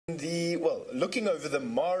Looking over the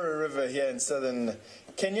Mara River here in southern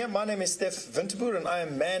Kenya. My name is Stefan and I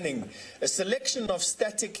am manning a selection of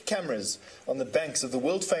static cameras on the banks of the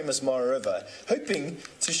world-famous Mara River, hoping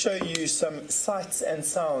to show you some sights and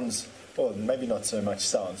sounds, or maybe not so much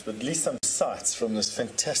sounds, but at least some sights from this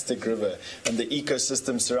fantastic river and the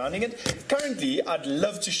ecosystem surrounding it. Currently, I'd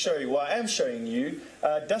love to show you, I am showing you,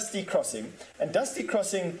 Dusty Crossing. And Dusty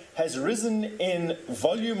Crossing has risen in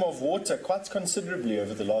volume of water quite considerably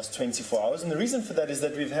over the last 24 hours. And the reason for that is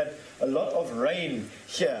that we've had a lot of rain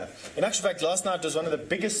here. In actual fact, last night was one of the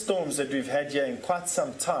biggest storms that we've had here in quite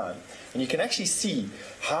some time. And you can actually see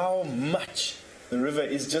how much the river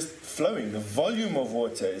is just flowing. The volume of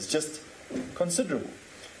water is just considerable.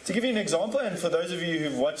 To give you an example, and for those of you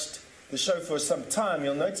who've watched the show for some time,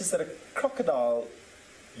 you'll notice that a crocodile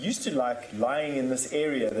used to like lying in this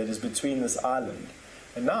area that is between this island.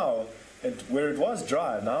 And now, where it was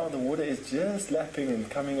dry, now the water is just lapping and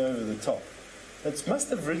coming over the top. It must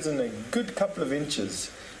have risen a good couple of inches.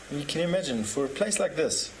 And you can imagine, for a place like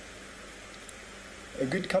this, a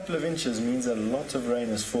good couple of inches means a lot of rain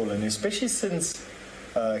has fallen, especially since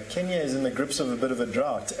Kenya is in the grips of a bit of a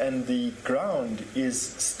drought and the ground is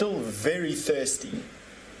still very thirsty.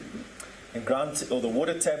 And the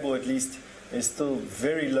water table at least is still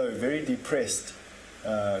very low, very depressed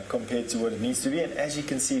compared to what it needs to be. And as you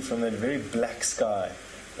can see from that very black sky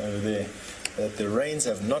over there, that the rains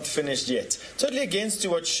have not finished yet. Totally against to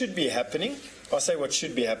what should be happening. I say what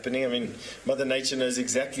should be happening. I mean, Mother Nature knows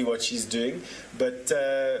exactly what she's doing. But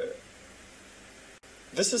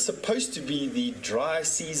this is supposed to be the dry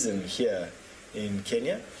season here in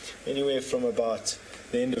Kenya. Anywhere from about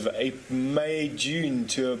the end of May, June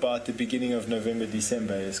to about the beginning of November,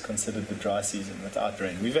 December is considered the dry season without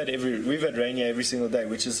rain. We've had rain here every single day,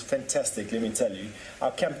 which is fantastic, let me tell you.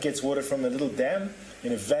 Our camp gets water from a little dam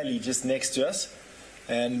in a valley just next to us.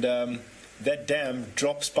 And that dam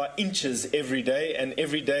drops by inches every day, and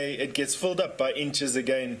every day it gets filled up by inches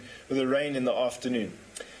again with the rain in the afternoon.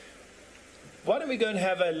 Why don't we go and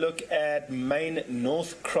have a look at Main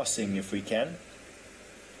North Crossing if we can.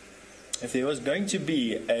 If there was going to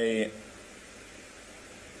be a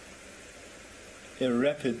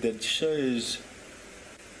rapid that shows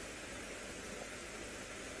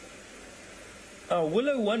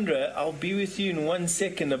Willow Wanderer, I'll be with you in 1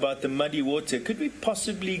 second about the muddy water. Could we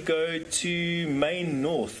possibly go to Main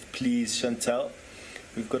North, please, Chantal?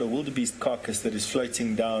 We've got a wildebeest carcass that is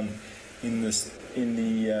floating down in there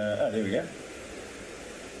we go.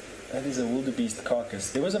 That is a wildebeest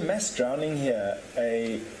carcass. There was a mass drowning here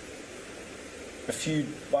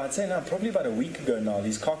I'd say now, probably about a week ago now.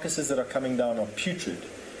 These carcasses that are coming down are putrid.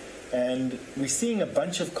 And we're seeing a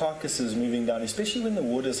bunch of carcasses moving down, especially when the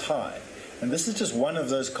water's high. And this is just one of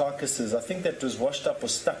those carcasses. I think that was washed up or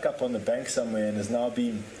stuck up on the bank somewhere and has now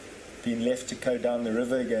been left to go down the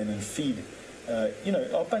river again and feed,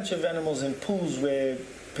 a bunch of animals in pools where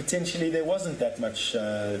potentially there wasn't that much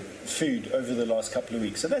food over the last couple of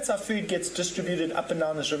weeks. So that's how food gets distributed up and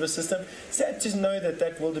down this river system. Sad to know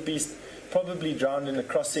that wildebeest probably drowned in a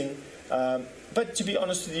crossing. But to be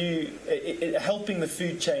honest with you, helping the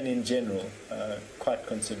food chain in general quite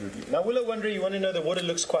considerably. Now, Willow Wanderer, you want to know the water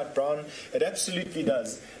looks quite brown? It absolutely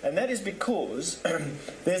does. And that is because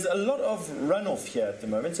there's a lot of runoff here at the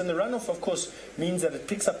moment. And the runoff, of course, means that it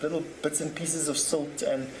picks up little bits and pieces of silt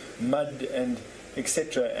and mud and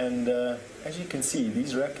etc. And as you can see,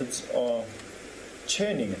 these rapids are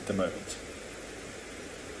churning at the moment.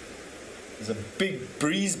 There's a big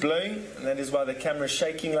breeze blowing, and that is why the camera is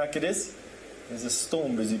shaking like it is. There's a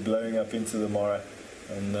storm busy blowing up into the Mara,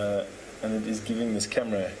 and it is giving this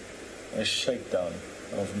camera a shakedown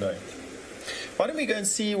of note. Why don't we go and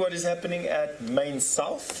see what is happening at Main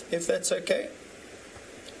South, if that's okay?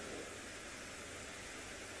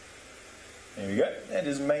 There we go. That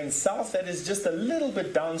is Main South. That is just a little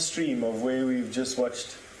bit downstream of where we've just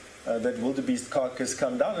watched that wildebeest carcass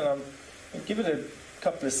come down. And I'll give it a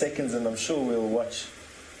couple of seconds and I'm sure we'll watch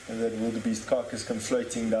that wildebeest carcass come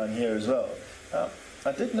floating down here as well.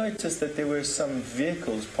 I did notice that there were some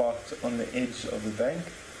vehicles parked on the edge of the bank,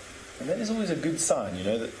 and that is always a good sign,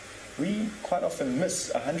 that we quite often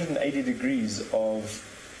miss 180 degrees of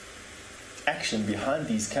action behind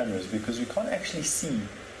these cameras because we can't actually see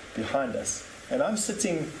behind us. And I'm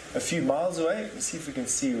sitting a few miles away. Let's see if we can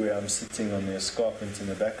see where I'm sitting on the escarpment in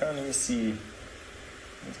the background. Let me see.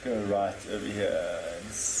 Let's go right over here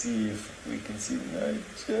and see if we can see. No,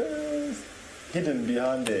 just hidden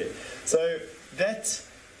behind there. So that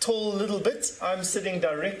tall little bit, I'm sitting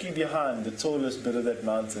directly behind the tallest bit of that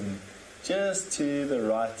mountain, just to the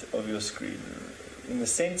right of your screen. In the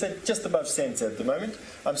center, just above center at the moment.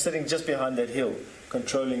 I'm sitting just behind that hill.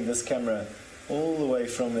 controlling this camera all the way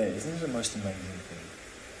from there. Isn't it the most amazing thing?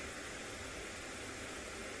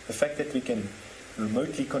 The fact that we can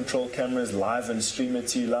remotely control cameras live and stream it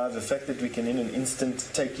to you live, the fact that we can in an instant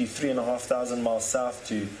take you 3,500 miles south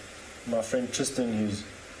to my friend Tristan, who's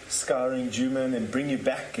scouring Djuma, and then bring you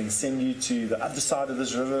back and send you to the other side of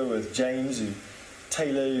this river with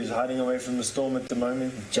Taylor, who's hiding away from the storm at the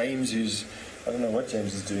moment, James, who's, I don't know what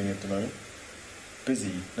James is doing at the moment,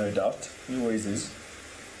 busy, no doubt, he always is.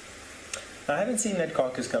 I haven't seen that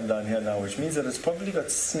carcass come down here now, which means that it's probably got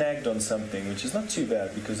snagged on something, which is not too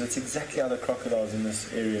bad, because that's exactly how the crocodiles in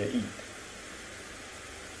this area eat.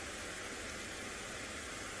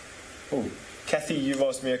 Oh, Kathy, you've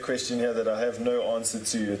asked me a question here that I have no answer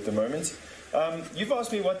to at the moment. You've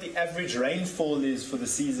asked me what the average rainfall is for the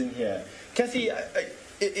season here. Kathy,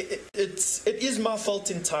 it is my fault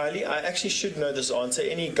entirely. I actually should know this answer.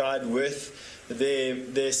 Any guide worth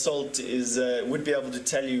their salt would be able to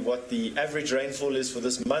tell you what the average rainfall is for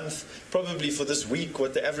this month, probably for this week,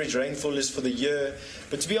 what the average rainfall is for the year.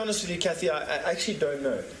 But to be honest with you, Kathy, I actually don't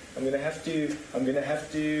know. I'm going to have to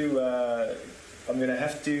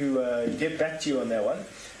get back to you on that one,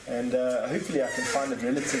 and hopefully I can find it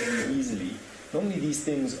relatively easily. Normally these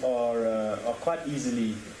things are quite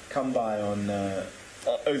easily come by on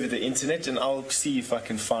over the internet, and I'll see if I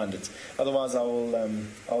can find it. Otherwise,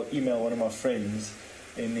 I'll email one of my friends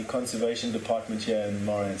in the conservation department here in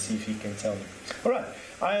Mara and see if he can tell me. All right,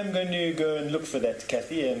 I am going to go and look for that,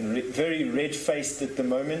 Kathy, and very red-faced at the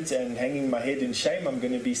moment and hanging my head in shame, I'm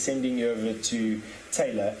going to be sending you over to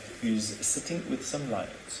Taylor, who's sitting with some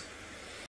lions.